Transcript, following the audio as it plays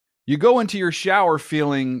You go into your shower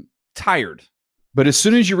feeling tired, but as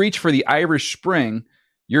soon as you reach for the Irish Spring,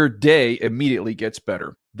 your day immediately gets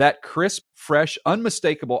better. That crisp, fresh,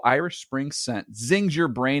 unmistakable Irish Spring scent zings your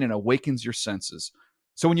brain and awakens your senses.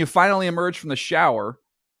 So when you finally emerge from the shower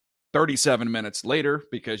 37 minutes later,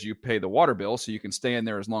 because you pay the water bill so you can stay in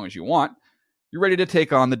there as long as you want, you're ready to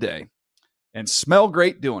take on the day and smell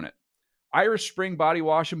great doing it. Irish Spring Body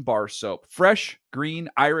Wash and Bar Soap. Fresh, green,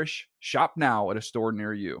 Irish. Shop now at a store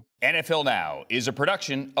near you. NFL Now is a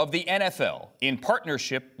production of the NFL in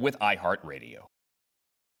partnership with iHeartRadio.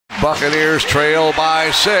 Buccaneers trail by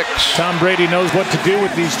 6. Tom Brady knows what to do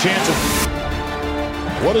with these chances.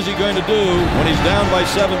 What is he going to do when he's down by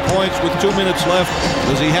 7 points with 2 minutes left?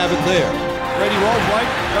 Does he have it there? Brady rolls right,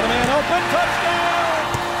 got a man open, touchdown!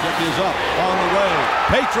 Kick is up, on the way.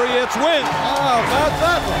 Patriots win. How about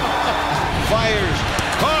that one? Fires,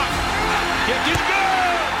 caught, kick is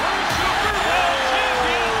good! Super Bowl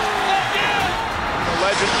champion again! The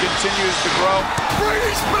legend continues to grow.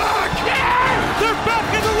 Brady's back! Yeah! They're back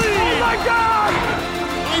in the lead! Oh my God!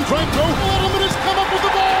 Trying to throw. Edelman has come up with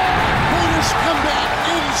the ball. Greatest comeback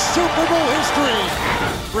in Super Bowl history.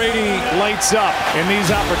 Brady lights up in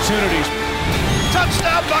these opportunities.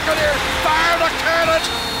 Touchdown Buccaneers! Fire the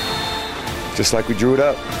cannons! Just like we drew it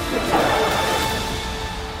up.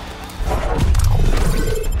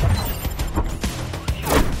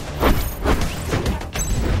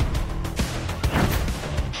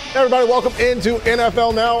 Everybody, welcome into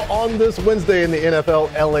NFL Now on this Wednesday in the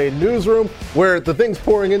NFL LA newsroom, where the things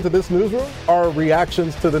pouring into this newsroom are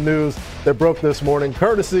reactions to the news that broke this morning,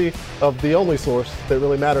 courtesy of the only source that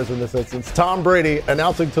really matters in this instance, Tom Brady,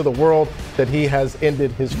 announcing to the world that he has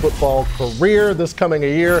ended his football career this coming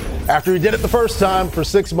a year. After he did it the first time for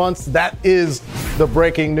 6 months, that is the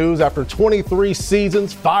breaking news. After 23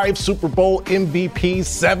 seasons, 5 Super Bowl MVPs,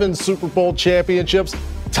 7 Super Bowl championships,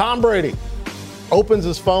 Tom Brady opens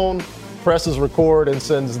his phone, presses record, and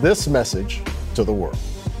sends this message to the world.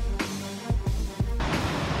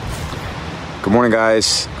 Good morning,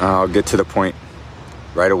 guys. I'll get to the point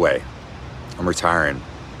right away. I'm retiring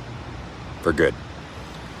for good.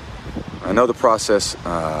 I know the process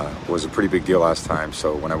was a pretty big deal last time,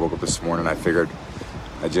 so when I woke up this morning, I figured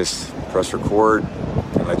I'd just press record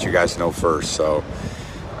and let you guys know first. So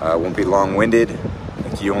I won't be long-winded.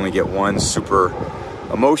 Like, you only get one super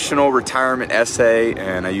emotional retirement essay,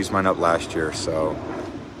 and I used mine up last year. So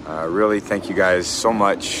really thank you guys so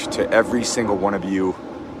much, to every single one of you,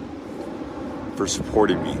 for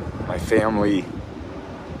supporting me, my family,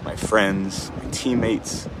 my friends, my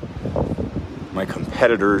teammates, my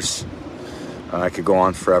competitors. I could go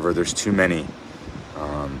on forever. There's too many.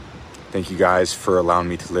 Thank you guys for allowing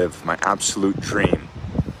me to live my absolute dream.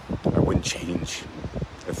 I wouldn't change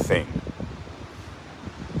a thing.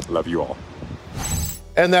 Love you all.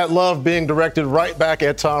 And that love being directed right back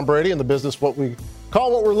at Tom Brady in the business. What we're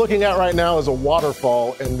looking at right now is a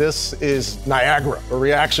waterfall, and this is Niagara, a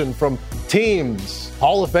reaction from teams,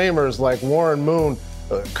 Hall of Famers like Warren Moon,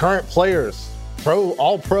 current players,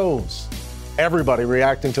 all pros, everybody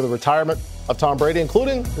reacting to the retirement of Tom Brady,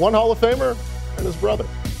 including one Hall of Famer and his brother.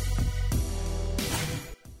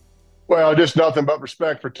 Well, just nothing but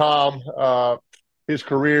respect for Tom, his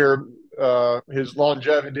career, his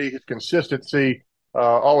longevity, his consistency.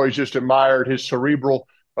 Always just admired his cerebral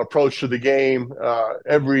approach to the game.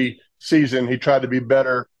 Every season he tried to be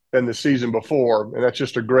better than the season before, and that's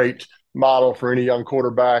just a great model for any young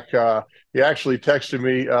quarterback. He actually texted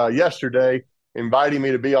me yesterday inviting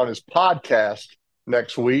me to be on his podcast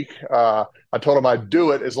next week. I told him I'd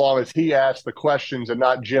do it as long as he asked the questions and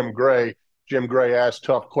not Jim Gray. Jim Gray asked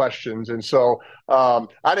tough questions. And so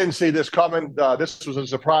I didn't see this coming. This was a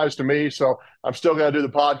surprise to me, so I'm still going to do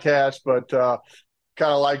the podcast, but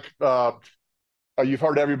kind of like you've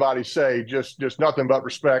heard everybody say, just nothing but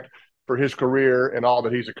respect for his career and all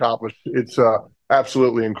that he's accomplished. It's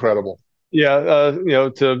absolutely incredible. Yeah,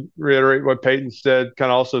 to reiterate what Peyton said, kind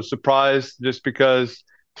of also surprised just because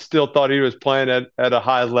still thought he was playing at a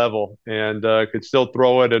high level and could still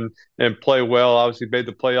throw it and play well. Obviously made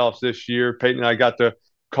the playoffs this year. Peyton and I got to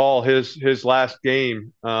call his last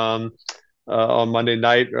game on Monday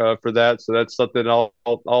night for that. So that's something I'll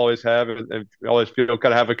always have and always feel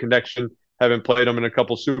kind of have a connection, having played him in a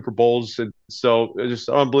couple Super Bowls. And so just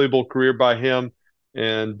an unbelievable career by him.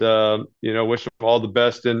 And, wish him all the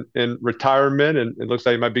best in retirement. And it looks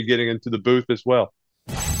like he might be getting into the booth as well.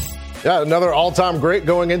 Yeah, another all-time great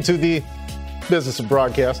going into the business of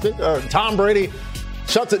broadcasting. Tom Brady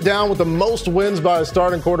shuts it down with the most wins by a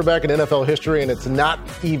starting quarterback in NFL history, and it's not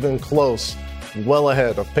even close. Well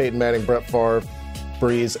ahead of Peyton Manning, Brett Favre,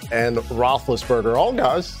 Breeze, and Roethlisberger. All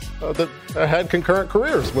guys that had concurrent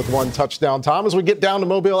careers with one touchdown. Tom, as we get down to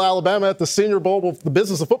Mobile, Alabama at the Senior Bowl, well, the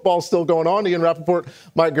business of football is still going on. Ian Rappaport,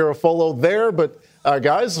 Mike Garafolo there. But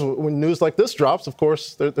guys, when news like this drops, of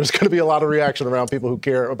course, there's going to be a lot of reaction around people who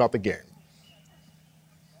care about the game.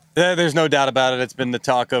 There's no doubt about it. It's been the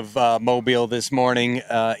talk of Mobile this morning.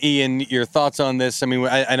 Ian, your thoughts on this? I mean,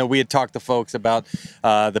 I know we had talked to folks about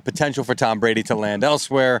the potential for Tom Brady to land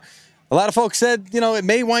elsewhere. A lot of folks said, it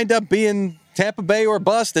may wind up being Tampa Bay or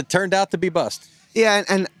bust. It turned out to be bust. Yeah,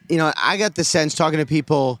 and I got the sense talking to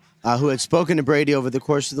people who had spoken to Brady over the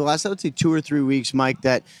course of the last, I would say, 2 or 3 weeks, Mike,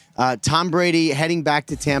 that Tom Brady heading back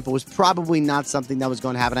to Tampa was probably not something that was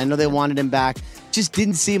going to happen. I know they wanted him back. Just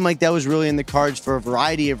didn't seem like that was really in the cards for a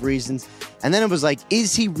variety of reasons. And then it was like,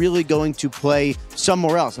 is he really going to play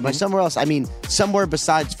somewhere else? And by somewhere else, I mean somewhere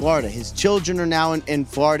besides Florida. His children are now in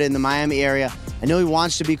Florida, in the Miami area. I know he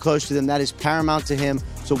wants to be close to them. That is paramount to him.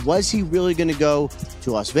 So was he really going to go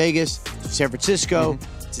to Las Vegas, to San Francisco,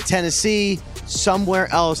 to Tennessee,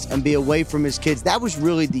 somewhere else and be away from his kids? That was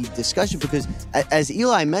really the discussion because, as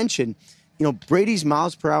Eli mentioned, Brady's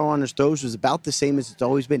miles per hour on his throws was about the same as it's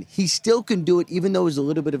always been. He still can do it, even though it was a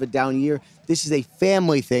little bit of a down year. This is a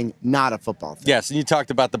family thing, not a football thing. Yes, and you talked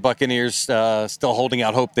about the Buccaneers still holding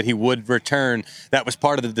out hope that he would return. That was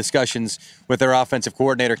part of the discussions with their offensive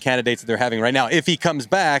coordinator candidates that they're having right now. If he comes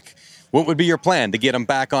back, what would be your plan to get him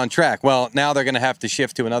back on track? Well, now they're going to have to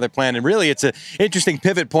shift to another plan. And really, it's an interesting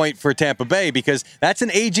pivot point for Tampa Bay because that's an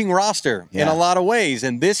aging roster in a lot of ways.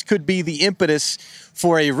 And this could be the impetus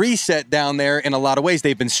for a reset down there in a lot of ways.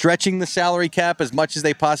 They've been stretching the salary cap as much as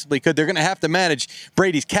they possibly could. They're going to have to manage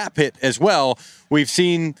Brady's cap hit as well. We've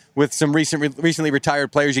seen with some recently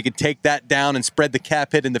retired players, you could take that down and spread the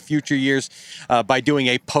cap hit in the future years by doing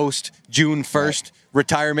a post-June 1st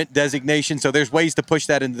retirement designation. So there's ways to push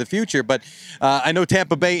that into the future. But I know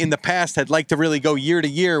Tampa Bay in the past had liked to really go year to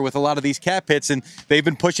year with a lot of these cap hits, and they've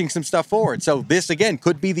been pushing some stuff forward. So this, again,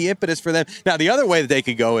 could be the impetus for them. Now, the other way that they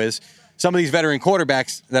could go is some of these veteran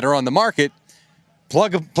quarterbacks that are on the market,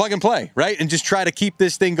 plug and play, right? And just try to keep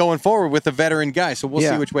this thing going forward with a veteran guy. So we'll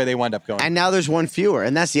see which way they wind up going. And now there's one fewer,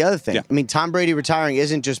 and that's the other thing. Yeah. I mean, Tom Brady retiring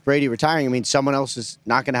isn't just Brady retiring. I mean, someone else is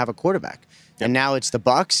not going to have a quarterback. Yep. And now it's the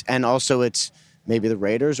Bucs, and also it's maybe the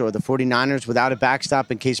Raiders or the 49ers without a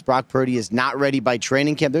backstop in case Brock Purdy is not ready by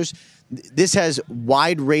training camp. This has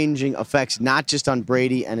wide-ranging effects, not just on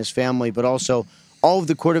Brady and his family, but also all of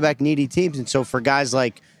the quarterback-needy teams. And so for guys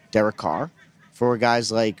like Derek Carr, for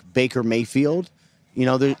guys like Baker Mayfield,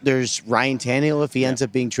 there's Ryan Tannehill if he ends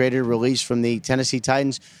up being traded or released from the Tennessee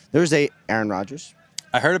Titans. There's Aaron Rodgers.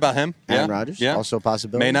 I heard about him. Aaron Rodgers, also a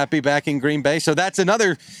possibility. May not be back in Green Bay. So that's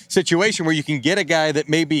another situation where you can get a guy that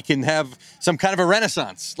maybe can have some kind of a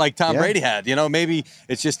renaissance like Tom Brady had. Maybe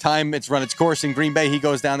it's just time. It's run its course in Green Bay. He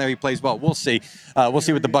goes down there. He plays well. We'll see. We'll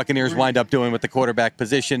see what the Buccaneers wind up doing with the quarterback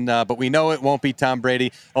position. But we know it won't be Tom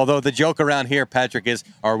Brady. Although the joke around here, Patrick, is,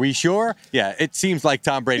 are we sure? Yeah, it seems like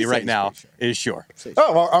Tom Brady right now is sure.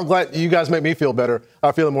 Oh, well, I'm glad you guys make me feel better.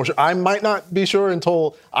 I'm feeling more sure. I might not be sure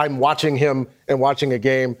until I'm watching him and watching a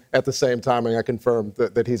game at the same time, and I confirm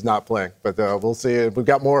that he's not playing. But we'll see. We've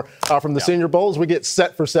got more from the Senior Bowls. We get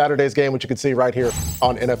set for Saturday's game, which you can see right here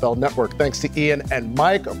on NFL Network. Thanks to Ian and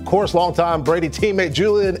Mike. Of course, longtime Brady teammate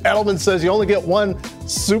Julian Edelman says you only get one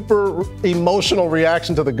super emotional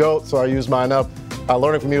reaction to the GOAT, so I use mine up.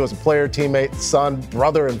 Learning from you as a player, teammate, son,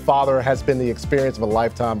 brother, and father has been the experience of a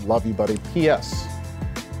lifetime. Love you, buddy. P.S.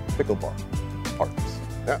 Pickleball partners.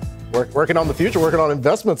 Yeah. Working on the future, working on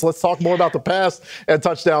investments. Let's talk more about the past and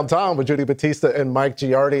Touchdown Tom with Judy Batista and Mike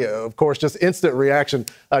Giardi. Of course, just instant reaction,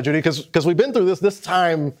 Judy, because we've been through this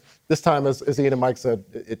time, as Ian and Mike said,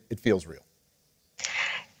 it feels real.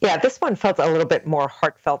 Yeah, this one felt a little bit more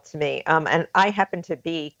heartfelt to me. And I happened to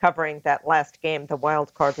be covering that last game, the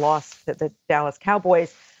wild card loss to the Dallas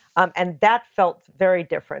Cowboys. And that felt very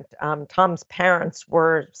different. Tom's parents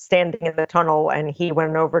were standing in the tunnel, and he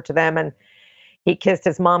went over to them and he kissed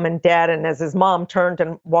his mom and dad. And as his mom turned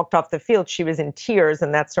and walked off the field, she was in tears.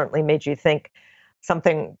 And that certainly made you think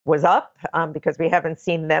something was up because we haven't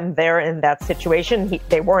seen them there in that situation.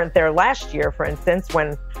 They weren't there last year, for instance,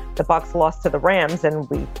 when the Bucs lost to the Rams, and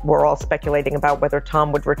we were all speculating about whether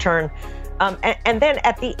Tom would return. And then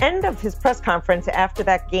at the end of his press conference after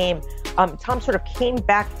that game, Tom sort of came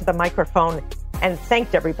back to the microphone and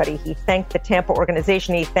thanked everybody. He thanked the Tampa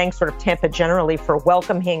organization. He thanked sort of Tampa generally for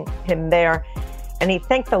welcoming him there. And he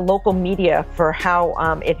thanked the local media for how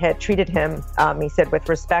it had treated him, he said, with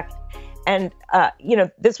respect. And,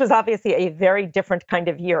 this was obviously a very different kind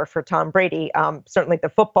of year for Tom Brady. Certainly the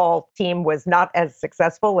football team was not as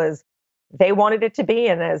successful as they wanted it to be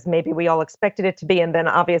and as maybe we all expected it to be. And then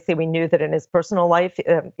obviously we knew that in his personal life,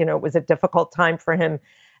 it was a difficult time for him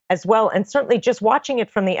as well. And certainly just watching it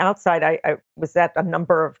from the outside, I was at a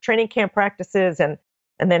number of training camp practices and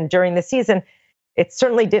then during the season, it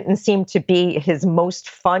certainly didn't seem to be his most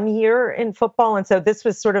fun year in football. And so this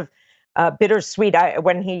was sort of bittersweet.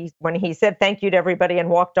 When he said thank you to everybody and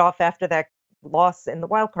walked off after that loss in the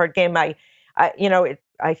wild card game, I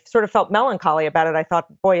sort of felt melancholy about it. I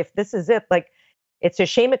thought, boy, if this is it, like, it's a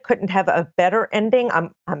shame it couldn't have a better ending.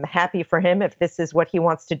 I'm happy for him if this is what he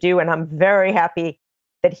wants to do, and I'm very happy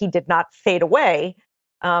that he did not fade away.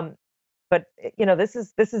 But this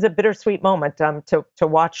is a bittersweet moment to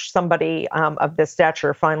watch somebody of this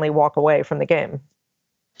stature finally walk away from the game.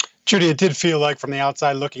 Judy, it did feel like from the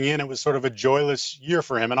outside looking in, it was sort of a joyless year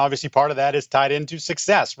for him. And obviously part of that is tied into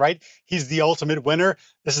success, right? He's the ultimate winner.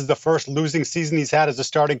 This is the first losing season he's had as a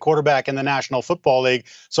starting quarterback in the National Football League.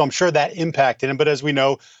 So I'm sure that impacted him. But as we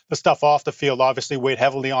know, the stuff off the field obviously weighed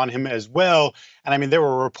heavily on him as well. And I mean, there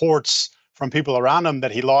were reports from people around him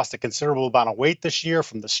that he lost a considerable amount of weight this year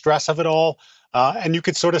from the stress of it all. And you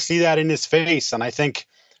could sort of see that in his face. And I think,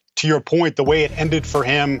 to your point, the way it ended for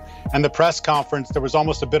him and the press conference, there was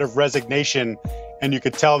almost a bit of resignation, and you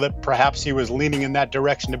could tell that perhaps he was leaning in that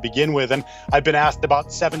direction to begin with. And I've been asked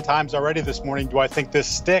about 7 times already this morning, do I think this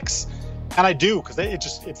sticks? And I do, because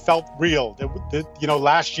it felt real.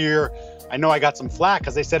 Last year, I know I got some flack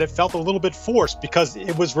because they said it felt a little bit forced because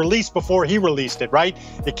it was released before he released it, right?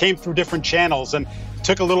 It came through different channels and it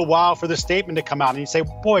took a little while for the statement to come out. And you say,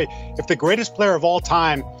 boy, if the greatest player of all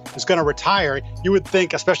time is going to retire, you would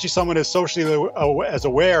think, especially someone as socially as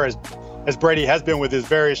aware as Brady has been with his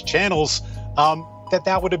various channels,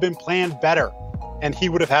 that would have been planned better. And he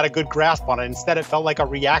would have had a good grasp on it. Instead, it felt like a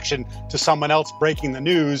reaction to someone else breaking the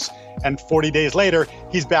news. And 40 days later,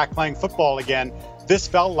 he's back playing football again. This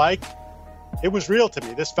felt like it was real to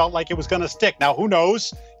me. This felt like it was going to stick. Now, who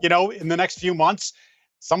knows, in the next few months,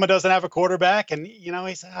 someone doesn't have a quarterback and, he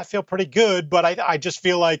said, I feel pretty good. But I just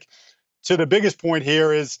feel like, to the biggest point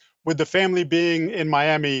here is with the family being in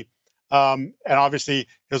Miami and obviously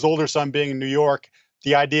his older son being in New York,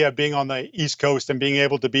 the idea of being on the East Coast and being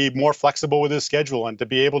able to be more flexible with his schedule and to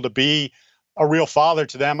be able to be a real father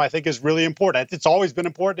to them, I think is really important. It's always been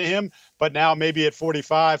important to him, but now maybe at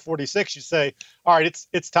 45, 46, you say, all right,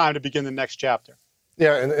 it's time to begin the next chapter.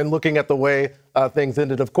 Yeah, and looking at the way things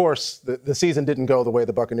ended, of course, the season didn't go the way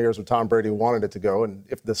the Buccaneers with Tom Brady wanted it to go. And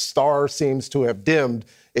if the star seems to have dimmed,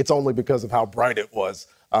 it's only because of how bright it was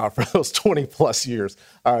for those 20-plus years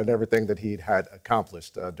and everything that he'd had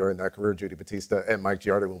accomplished during that career. Judy Battista and Mike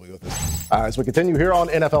Giardi will be with us as we continue here on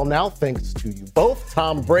NFL Now. Thanks to you both.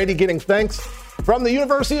 Tom Brady getting thanks from the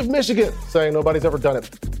University of Michigan, saying nobody's ever done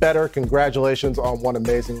it better. Congratulations on one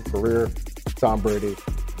amazing career, Tom Brady.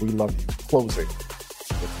 We love you. Closing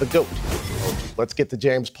with the GOAT. Let's get to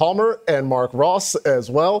James Palmer and Mark Ross as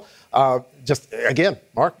well. Just, again,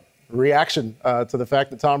 Mark, reaction to the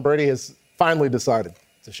fact that Tom Brady has finally decided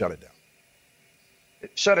to shut it down.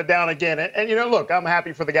 Shut it down again. And look, I'm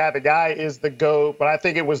happy for the guy. The guy is the GOAT, but I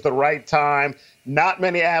think it was the right time. Not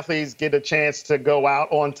many athletes get a chance to go out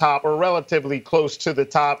on top or relatively close to the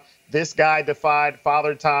top. This guy defied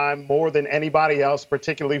Father Time more than anybody else,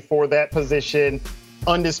 particularly for that position.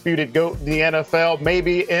 Undisputed GOAT in the NFL,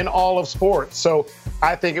 maybe in all of sports. So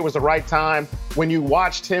I think it was the right time. When you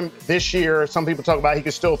watched him this year, some people talk about he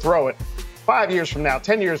could still throw it. 5 years from now,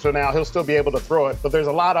 10 years from now, he'll still be able to throw it. But there's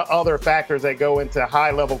a lot of other factors that go into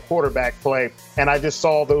high-level quarterback play. And I just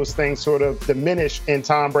saw those things sort of diminish in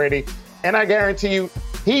Tom Brady. And I guarantee you,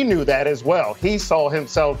 he knew that as well. He saw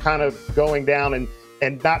himself kind of going down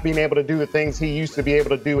and not being able to do the things he used to be able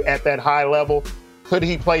to do at that high level. Could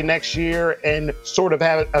he play next year and sort of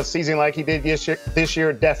have a season like he did this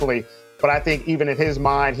year? Definitely. But I think even in his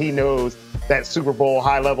mind, he knows that Super Bowl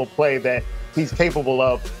high-level play that he's capable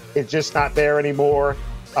of is just not there anymore.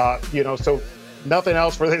 So nothing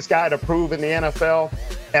else for this guy to prove in the NFL.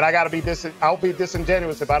 And I'll be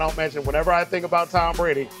disingenuous if I don't mention, whenever I think about Tom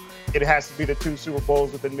Brady, it has to be the 2 Super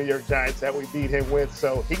Bowls with the New York Giants that we beat him with.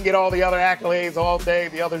 So he can get all the other accolades all day,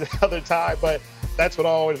 the other time, but that's what I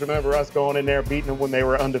always remember, us going in there, beating them when they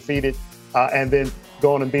were undefeated, and then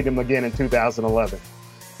going and beating them again in 2011.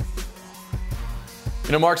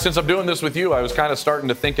 You know, Mark, since I'm doing this with you, I was kind of starting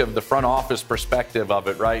to think of the front office perspective of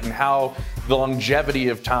it, right? And how the longevity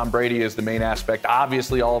of Tom Brady is the main aspect.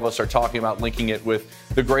 Obviously, all of us are talking about linking it with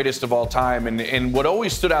the greatest of all time. And what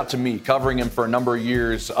always stood out to me, covering him for a number of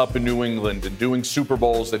years up in New England and doing Super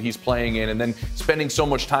Bowls that he's playing in, and then spending so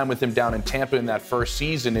much time with him down in Tampa in that first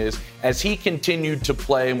season, is as he continued to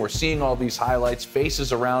play, and we're seeing all these highlights,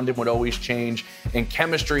 faces around him would always change, and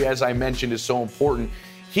chemistry, as I mentioned, is so important.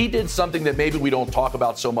 He did something that maybe we don't talk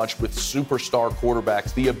about so much with superstar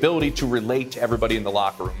quarterbacks, the ability to relate to everybody in the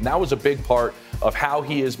locker room. And that was a big part of how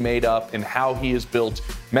he is made up and how he is built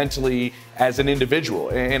mentally as an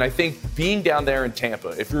individual. And I think being down there in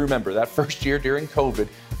Tampa, if you remember that first year during COVID,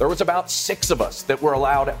 there was about 6 of us that were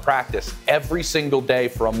allowed at practice every single day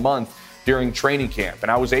for a month during training camp.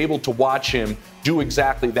 And I was able to watch him do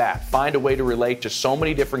exactly that, find a way to relate to so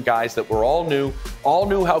many different guys that were all knew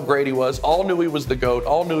how great he was, all knew he was the GOAT,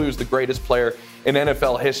 all knew he was the greatest player in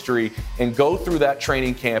NFL history, and go through that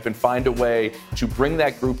training camp and find a way to bring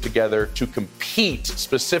that group together to compete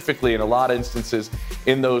specifically in a lot of instances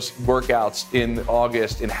in those workouts in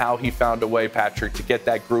August, and how he found a way, Patrick, to get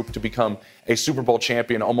that group to become a Super Bowl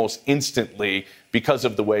champion almost instantly because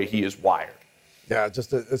of the way he is wired. Yeah,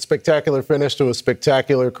 just a spectacular finish to a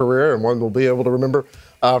spectacular career, and one we'll be able to remember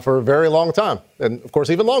for a very long time. And, of course,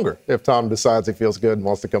 even longer if Tom decides he feels good and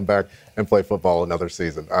wants to come back and play football another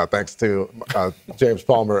season. Thanks to James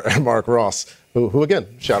Palmer and Mark Ross, who, again,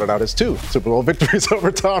 shouted out his 2 Super Bowl victories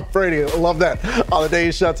over Tom Brady. I love that. On the day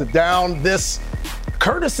he shuts it down, this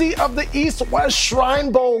courtesy of the East-West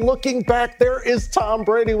Shrine Bowl. Looking back, there is Tom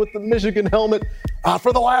Brady with the Michigan helmet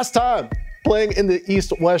for the last time playing in the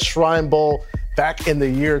East-West Shrine Bowl back in the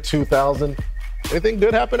year 2000. Anything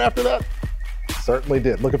good happen after that? Certainly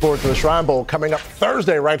did. Looking forward to the Shrine Bowl coming up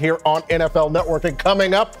Thursday right here on NFL Network. And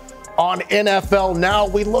coming up on NFL Now,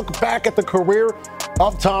 we look back at the career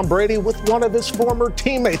of Tom Brady with one of his former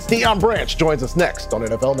teammates. Deion Branch joins us next on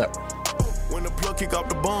NFL Network. When the plug kick off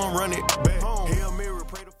the bomb, run it back.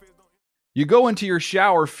 You go into your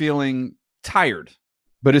shower feeling tired,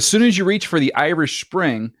 but as soon as you reach for the Irish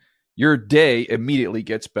Spring, your day immediately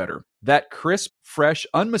gets better. That crisp, fresh,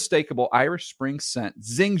 unmistakable Irish Spring scent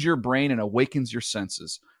zings your brain and awakens your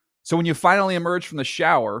senses. So when you finally emerge from the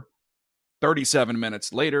shower 37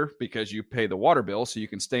 minutes later, because you pay the water bill so you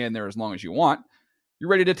can stay in there as long as you want, you're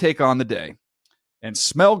ready to take on the day and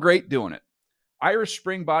smell great doing it. Irish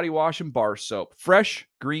Spring Body Wash and Bar Soap. Fresh,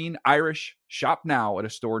 green, Irish. Shop now at a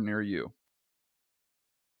store near you.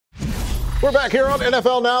 We're back here on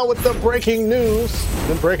NFL Now with the breaking news.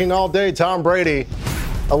 Been breaking all day. Tom Brady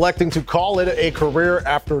electing to call it a career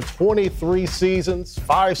after 23 seasons,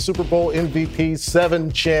 5 Super Bowl MVPs, 7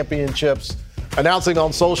 championships. Announcing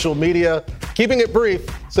on social media, keeping it brief,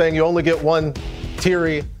 saying you only get one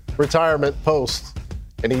teary retirement post.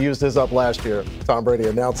 And he used his up last year. Tom Brady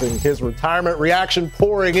announcing his retirement. Reaction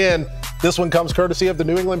pouring in. This one comes courtesy of the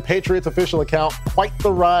New England Patriots official account. Quite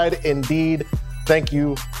the ride indeed. Thank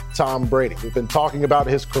you, Tom Brady. We've been talking about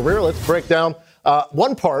his career. Let's break down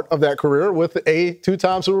one part of that career with a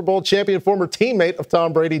 2-time Super Bowl champion, former teammate of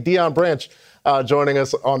Tom Brady, Deion Branch, joining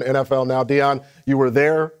us on NFL Now. Deion, you were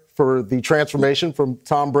there for the transformation from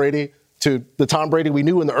Tom Brady to the Tom Brady we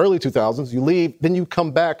knew in the early 2000s. You leave, then you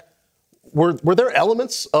come back. Were there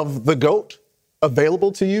elements of the GOAT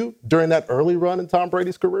available to you during that early run in Tom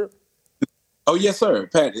Brady's career? Oh, yes, sir,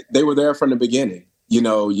 Pat. They were there from the beginning. You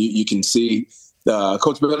know, you can see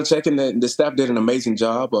Coach Belichick and the staff did an amazing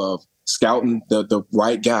job of scouting the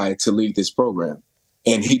right guy to lead this program.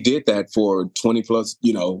 And he did that for 20 plus,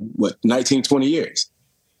 19, 20 years.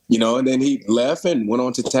 And then he left and went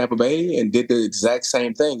on to Tampa Bay and did the exact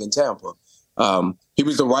same thing in Tampa. He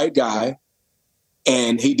was the right guy,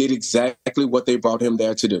 and he did exactly what they brought him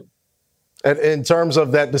there to do. And in terms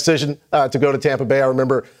of that decision to go to Tampa Bay, I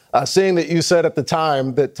remember seeing that you said at the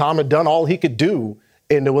time that Tom had done all he could do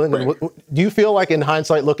in New England. Right. Do you feel like, in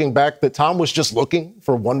hindsight, looking back, that Tom was just looking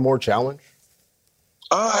for one more challenge?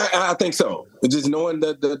 I think so. Just knowing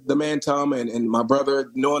the man Tom and my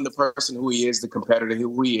brother, knowing the person who he is, the competitor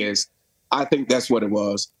who he is, I think that's what it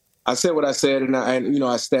was. I said what I said, and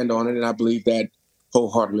I stand on it, and I believe that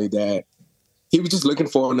wholeheartedly, that he was just looking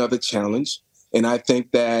for another challenge. And I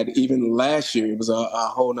think that even last year, it was a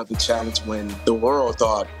whole nother challenge when the world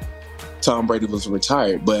thought Tom Brady was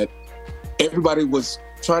retired. But everybody was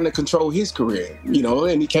trying to control his career,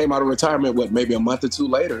 and he came out of retirement, maybe a month or two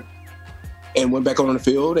later, and went back on the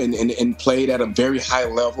field and played at a very high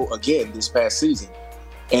level again this past season.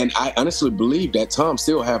 And I honestly believe that Tom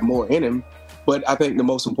still have more in him, but I think the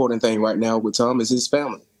most important thing right now with Tom is his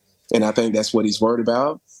family. And I think that's what he's worried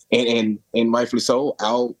about. And rightfully so,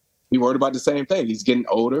 out He worried about the same thing. He's getting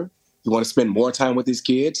older. He wants to spend more time with his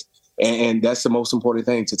kids. And that's the most important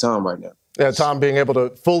thing to Tom right now. Yeah, Tom being able to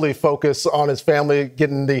fully focus on his family,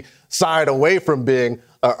 getting the side away from being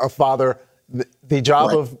a father. The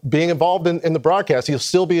job of being involved in the broadcast, he'll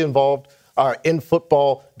still be involved in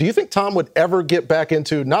football. Do you think Tom would ever get back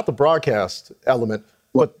into, not the broadcast element,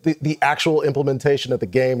 but the actual implementation of the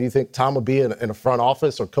game? Do you think Tom would be in a front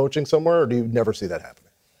office or coaching somewhere, or do you never see that happening?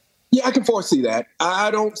 Yeah, I can foresee that.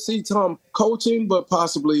 I don't see Tom coaching, but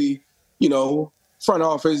possibly, front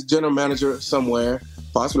office, general manager somewhere.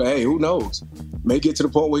 Possibly, hey, who knows? May get to the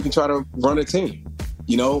point where he can try to run a team,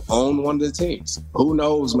 own one of the teams. Who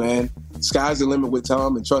knows, man? Sky's the limit with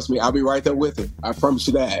Tom, and trust me, I'll be right there with him. I promise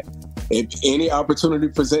you that. If any opportunity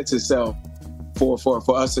presents itself for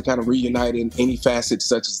us to kind of reunite in any facet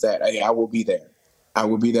such as that, hey, I will be there. I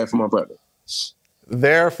will be there for my brother.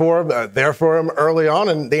 There for him early on.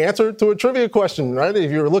 And the answer to a trivia question, right?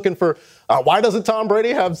 If you were looking for why doesn't Tom Brady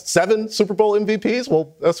have 7 Super Bowl MVPs?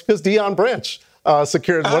 Well, that's because Deion Branch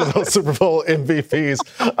secured one of those Super Bowl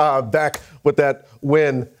MVPs back with that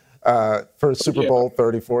win for Super Bowl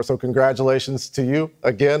 34. So congratulations to you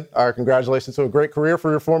again. Congratulations to a great career for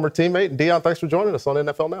your former teammate. And Deion, thanks for joining us on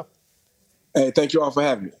NFL Now. Hey, thank you all for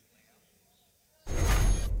having me.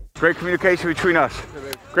 Great communication between us.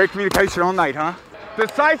 Great communication all night, huh?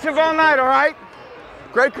 Decisive all night, all right?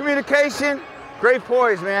 Great communication, great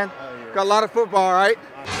poise, man. Got a lot of football, all right?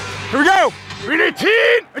 Here we go!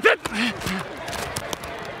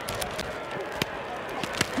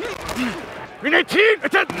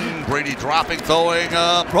 318! Brady dropping, throwing,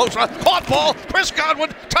 throws, caught ball, Chris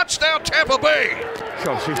Godwin, touchdown Tampa Bay.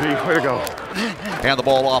 So, CP, way to go. Hand the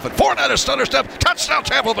ball off, and Fournette is stutter step, touchdown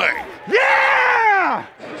Tampa Bay. Yeah!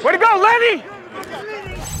 Way to go, Lenny!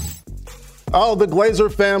 Oh, the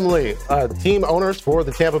Glazer family, team owners for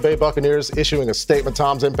the Tampa Bay Buccaneers, issuing a statement.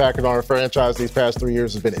 Tom's impact on our franchise these past 3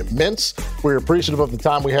 years has been immense. We're appreciative of the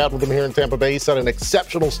time we had with him here in Tampa Bay. He set an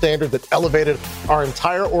exceptional standard that elevated our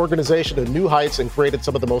entire organization to new heights and created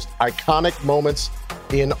some of the most iconic moments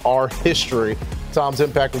in our history. Tom's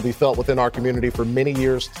impact will be felt within our community for many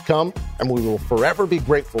years to come, and we will forever be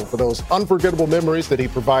grateful for those unforgettable memories that he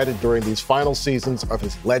provided during these final seasons of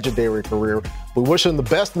his legendary career. We wish him the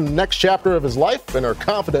best in the next chapter of his life and are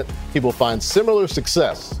confident he will find similar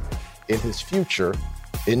success in his future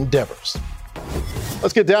endeavors.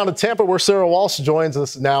 Let's get down to Tampa, where Sarah Walsh joins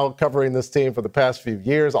us now, covering this team for the past few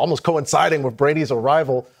years, almost coinciding with Brady's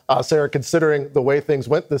arrival. Sarah, considering the way things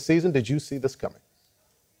went this season, did you see this coming?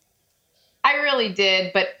 I really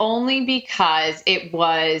did, but only because it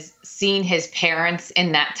was seeing his parents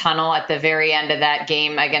in that tunnel at the very end of that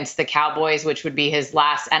game against the Cowboys, which would be his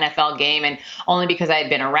last NFL game, and only because I had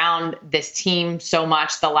been around this team so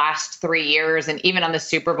much the last 3 years, and even on the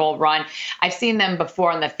Super Bowl run. I've seen them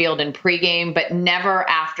before on the field in pregame, but never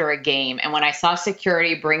after a game. And when I saw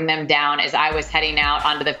security bring them down as I was heading out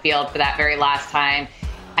onto the field for that very last time,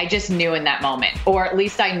 I just knew in that moment, or at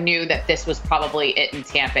least I knew that this was probably it in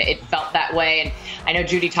Tampa. It felt that way. And I know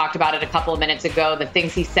Judy talked about it a couple of minutes ago, the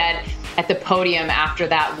things he said at the podium after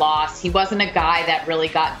that loss. He wasn't a guy that really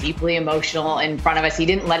got deeply emotional in front of us. He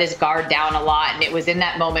didn't let his guard down a lot. And it was in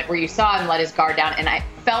that moment where you saw him let his guard down. And I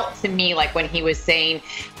felt to me like when he was saying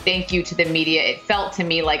thank you to the media, it felt to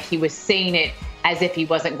me like he was saying it as if he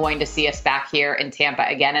wasn't going to see us back here in Tampa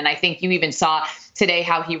again. And I think you even saw today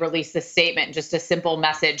how he released this statement, just a simple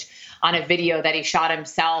message on a video that he shot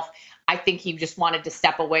himself. I think he just wanted to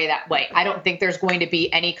step away that way. I don't think there's going to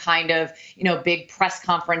be any kind of, big press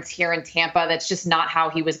conference here in Tampa. That's just not how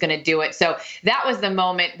he was going to do it. So that was the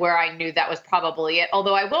moment where I knew that was probably it.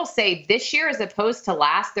 Although I will say this year, as opposed to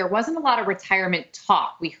last, there wasn't a lot of retirement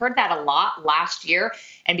talk. We heard that a lot last year.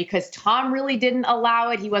 And because Tom really didn't allow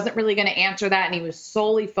it, he wasn't really going to answer that. And he was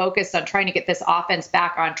solely focused on trying to get this offense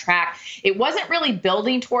back on track. It wasn't really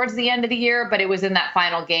building towards the end of the year, but it was in that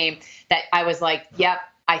final game that I was like, yep,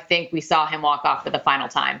 I think we saw him walk off for the final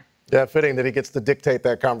time. Yeah, fitting that he gets to dictate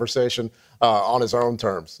that conversation on his own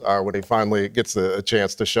terms when he finally gets a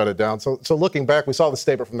chance to shut it down. So looking back, we saw the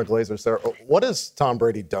statement from the Glazers there. What has Tom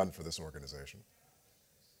Brady done for this organization?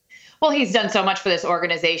 Well, he's done so much for this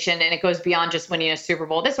organization, and it goes beyond just winning a Super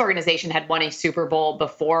Bowl. This organization had won a Super Bowl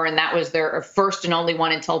before, and that was their first and only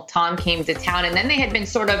one until Tom came to town. And then they had been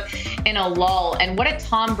sort of in a lull. And what a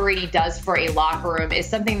Tom Brady does for a locker room is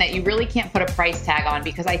something that you really can't put a price tag on,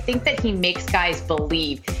 because I think that he makes guys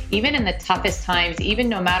believe, even in the toughest times, even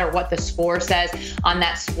no matter what the score says on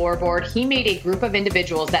that scoreboard. He made a group of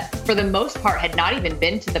individuals that, for the most part, had not even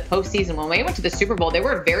been to the postseason. When we went to the Super Bowl, there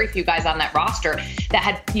were very few guys on that roster that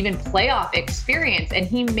had even playoff experience, and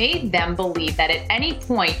he made them believe that at any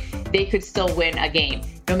point they could still win a game.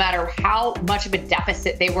 No matter how much of a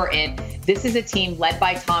deficit they were in, this is a team led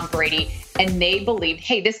by Tom Brady, and they believed,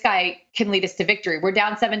 hey, this guy can lead us to victory. We're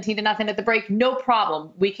down 17-0 at the break. No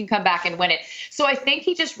problem. We can come back and win it. So I think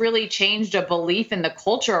he just really changed a belief in the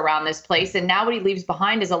culture around this place. And now what he leaves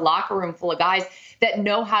behind is a locker room full of guys that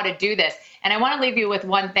know how to do this. And I want to leave you with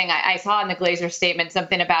one thing. I saw in the Glazer statement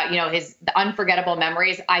something about, the unforgettable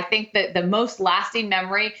memories. I think that the most lasting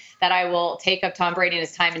memory that I will take of Tom Brady and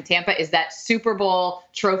his time in Tampa is that Super Bowl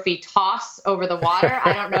trophy toss over the water.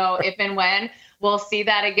 I don't know if and when we'll see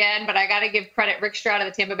that again, but I got to give credit. Rick Stroud of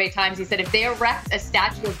the Tampa Bay Times, he said, if they erect a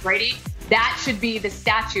statue of Brady, that should be the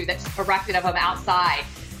statue that's erected of him outside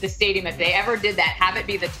the stadium. If they ever did that, have it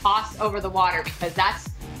be the toss over the water, because that's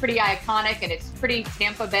pretty iconic and it's pretty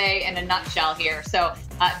Tampa Bay in a nutshell here. So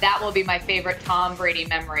that will be my favorite Tom Brady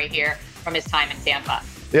memory here from his time in Tampa.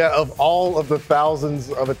 Yeah, of all of the thousands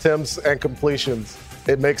of attempts and completions,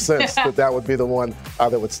 it makes sense that would be the one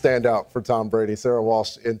that would stand out for Tom Brady. Sarah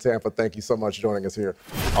Walsh in Tampa, thank you so much for joining us here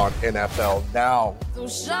on NFL Now.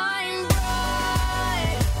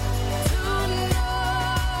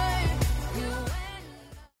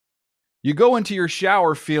 You go into your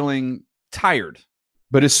shower feeling tired,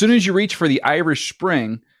 but as soon as you reach for the Irish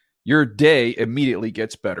Spring, your day immediately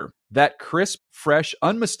gets better. That crisp, fresh,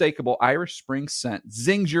 unmistakable Irish Spring scent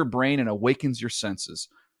zings your brain and awakens your senses.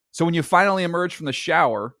 So when you finally emerge from the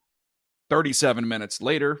shower, 37 minutes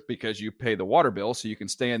later, because you pay the water bill so you can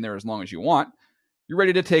stay in there as long as you want, you're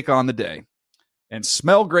ready to take on the day and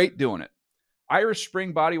smell great doing it. Irish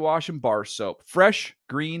Spring Body Wash and Bar Soap. Fresh,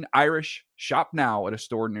 green, Irish. Shop now at a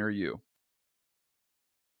store near you.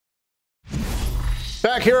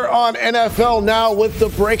 Back here on NFL Now with the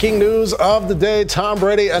breaking news of the day. Tom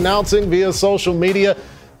Brady announcing via social media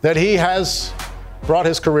that he has brought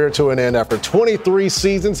his career to an end after 23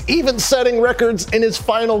 seasons, even setting records in his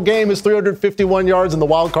final game, his 351 yards in the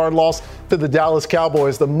wild card loss to the Dallas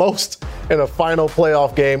Cowboys, the most in a final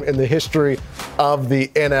playoff game in the history of the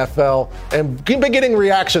NFL. And been getting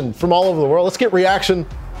reaction from all over the world. Let's get reaction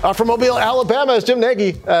from Mobile, Alabama, as Jim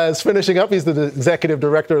Nagy is finishing up. He's the executive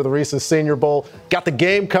director of the Reese's Senior Bowl. Got the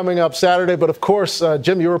game coming up Saturday. But, of course,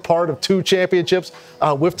 Jim, you were part of 2 championships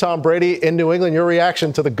with Tom Brady in New England. Your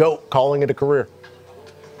reaction to the GOAT calling it a career?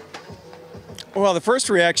 Well, the first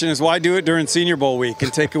reaction is, why do it during Senior Bowl week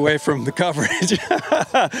and take away from the coverage?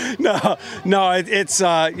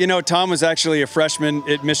 No, Tom was actually a freshman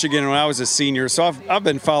at Michigan when I was a senior. So I've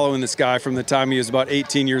been following this guy from the time he was about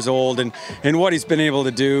 18 years old, and what he's been able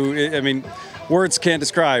to do. I mean, words can't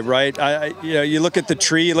describe, right? You look at the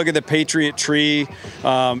tree, you look at the Patriot tree,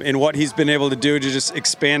 and what he's been able to do to just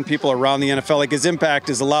expand people around the NFL. Like, his impact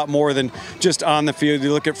is a lot more than just on the field.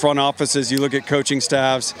 You look at front offices, you look at coaching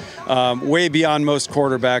staffs, way beyond most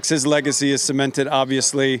quarterbacks. His legacy is cemented,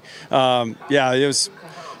 obviously. It's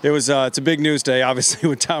a big news day, obviously,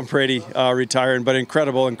 with Tom Brady retiring, but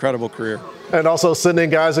incredible career. And also sending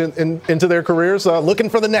guys into their careers looking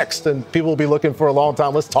for the next, and people will be looking for a long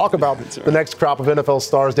time. Let's talk about the next crop of NFL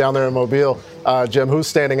stars down there in Mobile. Jim, who's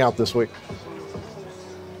standing out this week?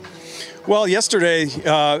 Well, yesterday,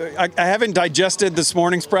 I haven't digested this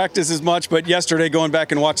morning's practice as much, but yesterday, going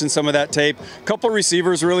back and watching some of that tape, a couple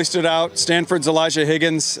receivers really stood out. Stanford's Elijah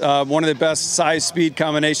Higgins, one of the best size-speed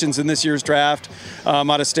combinations in this year's draft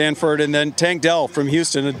out of Stanford. And then Tank Dell from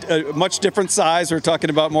Houston, a much different size. We're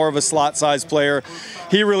talking about more of a slot-size player.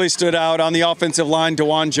 He really stood out. On the offensive line,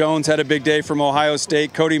 DeJuan Jones had a big day from Ohio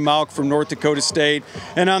State. Cody Mauch from North Dakota State.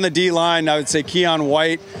 And on the D-line, I would say Keon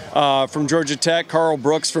White from Georgia Tech, Carl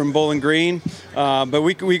Brooks from Bowling Green. But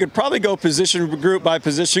we could probably go position group by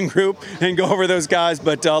position group and go over those guys.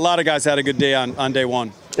 But a lot of guys had a good day on day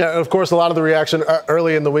one. Yeah, of course, a lot of the reaction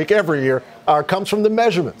early in the week every year comes from the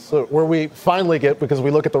measurements, where we finally get, because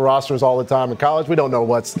we look at the rosters all the time in college, we don't know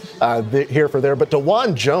what's here for there. But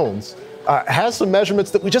DeJuan Jones has some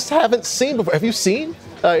measurements that we just haven't seen before. Have you seen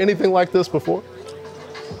anything like this before?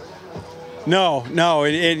 No.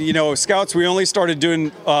 And scouts, we only started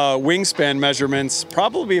doing wingspan measurements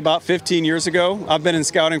probably about 15 years ago. I've been in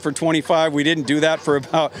scouting for 25. We didn't do that for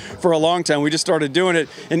a long time. We just started doing it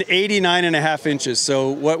in 89.5 inches. So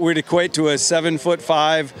what would equate to a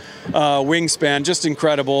 7'5" wingspan, just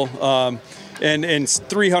incredible. And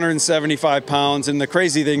 375 pounds. And the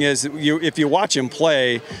crazy thing is, if you watch him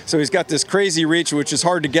play, so he's got this crazy reach, which is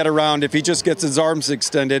hard to get around if he just gets his arms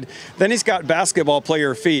extended. Then he's got basketball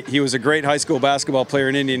player feet. He was a great high school basketball player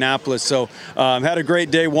in Indianapolis. So had a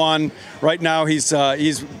great day one. Right now he's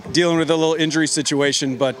dealing with a little injury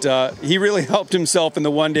situation, but he really helped himself in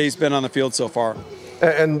the one day he's been on the field so far.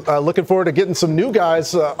 And looking forward to getting some new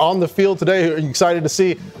guys on the field today. Are you excited to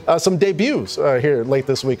see some debuts here late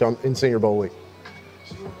this week in Senior Bowl week?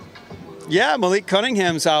 Yeah, Malik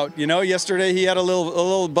Cunningham's out. Yesterday he had a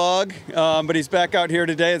little bug, but he's back out here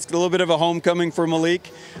today. It's a little bit of a homecoming for Malik.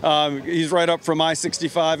 He's right up from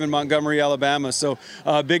I-65 in Montgomery, Alabama. So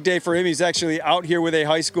big day for him. He's actually out here with a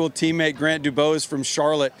high school teammate, Grant Dubose from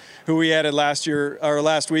Charlotte, who we added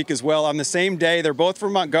last week as well. On the same day, they're both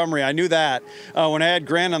from Montgomery. I knew that. When I had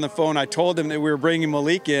Grant on the phone, I told him that we were bringing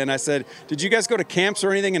Malik in. I said, "Did you guys go to camps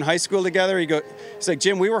or anything in high school together?" He's like,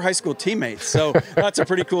 "Jim, we were high school teammates." So that's a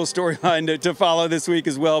pretty cool storyline to follow this week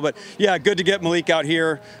as well. But yeah, good to get Malik out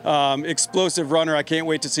here. Explosive runner. I can't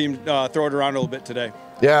wait to see him throw it around a little bit today.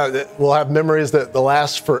 Yeah, we'll have memories that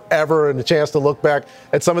last forever and a chance to look back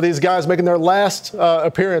at some of these guys making their last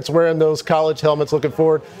appearance wearing those college helmets. Looking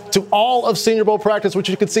forward to all of Senior Bowl practice, which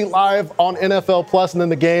you can see live on NFL Plus, and then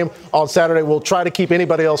the game on Saturday. We'll try to keep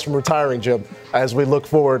anybody else from retiring, Jim, as we look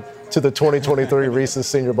forward to the 2023 Reese's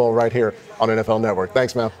Senior Bowl right here on NFL Network.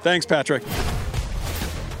 Thanks, man. Thanks, Patrick.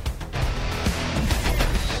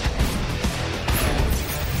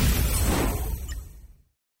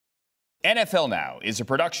 NFL Now is a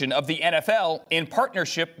production of the NFL in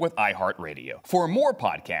partnership with iHeartRadio. For more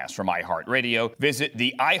podcasts from iHeartRadio, visit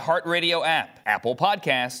the iHeartRadio app, Apple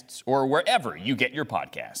Podcasts, or wherever you get your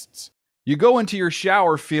podcasts. You go into your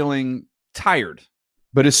shower feeling tired,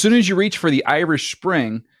 but as soon as you reach for the Irish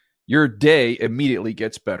Spring, your day immediately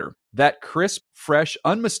gets better. That crisp, fresh,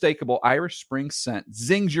 unmistakable Irish Spring scent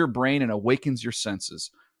zings your brain and awakens your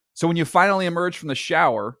senses. So when you finally emerge from the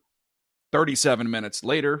shower 37 minutes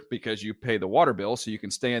later, because you pay the water bill so you can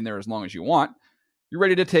stay in there as long as you want, you're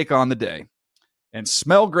ready to take on the day and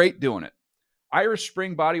smell great doing it. Irish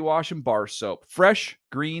Spring Body Wash and Bar Soap. Fresh,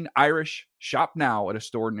 green, Irish. Shop now at a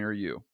store near you.